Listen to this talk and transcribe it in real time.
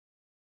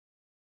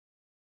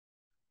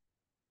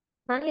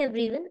Hi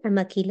everyone, I'm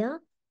Akila.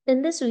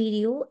 In this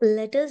video,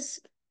 let us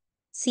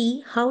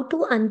see how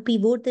to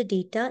unpivot the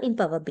data in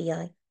Power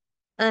BI.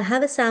 I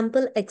have a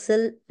sample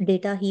Excel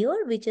data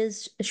here, which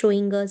is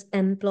showing us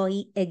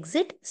employee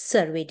exit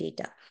survey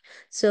data.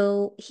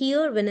 So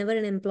here, whenever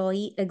an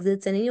employee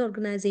exits any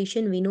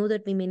organization, we know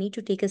that we may need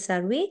to take a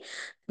survey.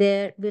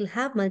 There will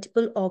have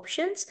multiple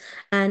options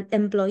and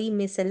employee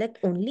may select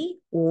only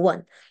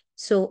one.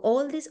 So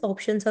all these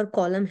options are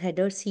column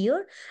headers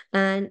here,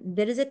 and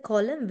there is a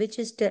column which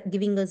is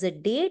giving us a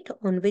date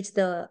on which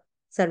the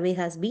survey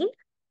has been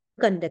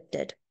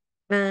conducted.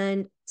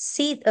 And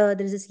see, there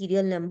is a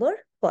serial number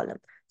column.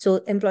 So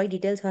employee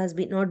details has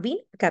been not been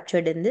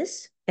captured in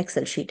this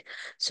Excel sheet.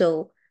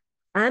 So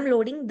I'm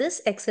loading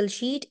this Excel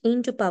sheet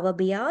into Power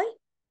BI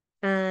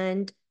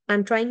and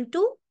I'm trying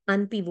to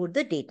unpivot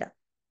the data.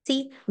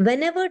 See,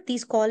 whenever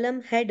these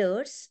column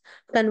headers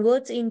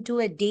converts into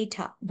a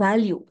data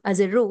value as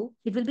a row,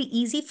 it will be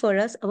easy for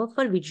us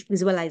for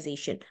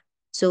visualization.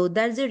 So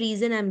that's the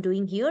reason I'm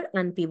doing here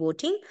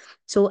unpivoting.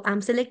 So I'm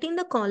selecting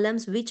the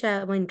columns which I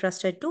am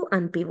interested to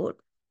unpivot.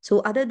 So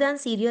other than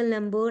serial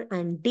number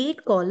and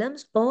date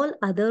columns, all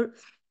other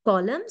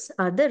columns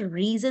are the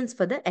reasons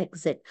for the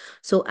exit.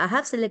 So I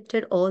have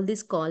selected all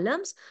these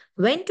columns,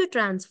 went to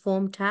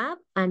transform tab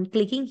and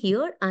clicking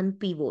here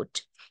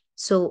unpivot.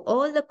 So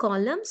all the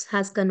columns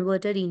has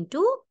converted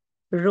into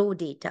row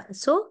data.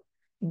 So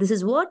this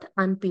is what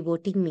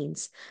unpivoting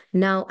means.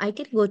 Now I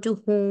can go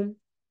to home,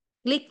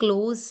 click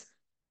close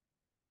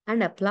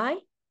and apply.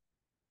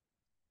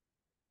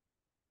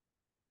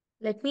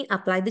 Let me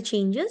apply the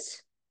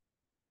changes.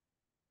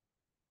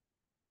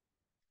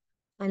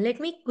 And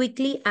let me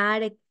quickly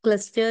add a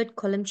clustered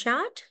column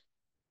chart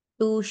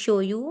to show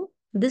you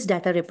this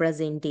data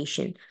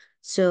representation.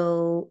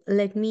 So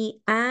let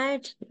me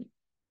add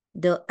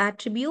the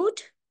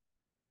attribute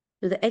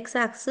to the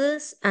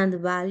x-axis and the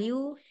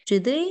value to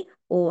the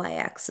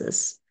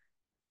y-axis.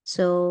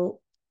 So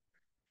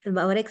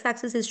our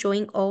x-axis is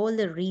showing all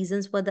the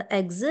reasons for the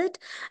exit,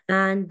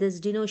 and this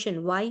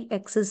denotation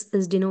y-axis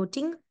is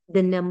denoting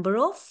the number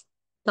of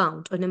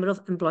count or number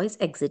of employees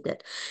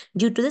exited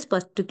due to this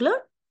particular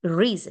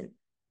reason.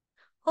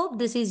 Hope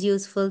this is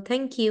useful.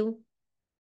 Thank you.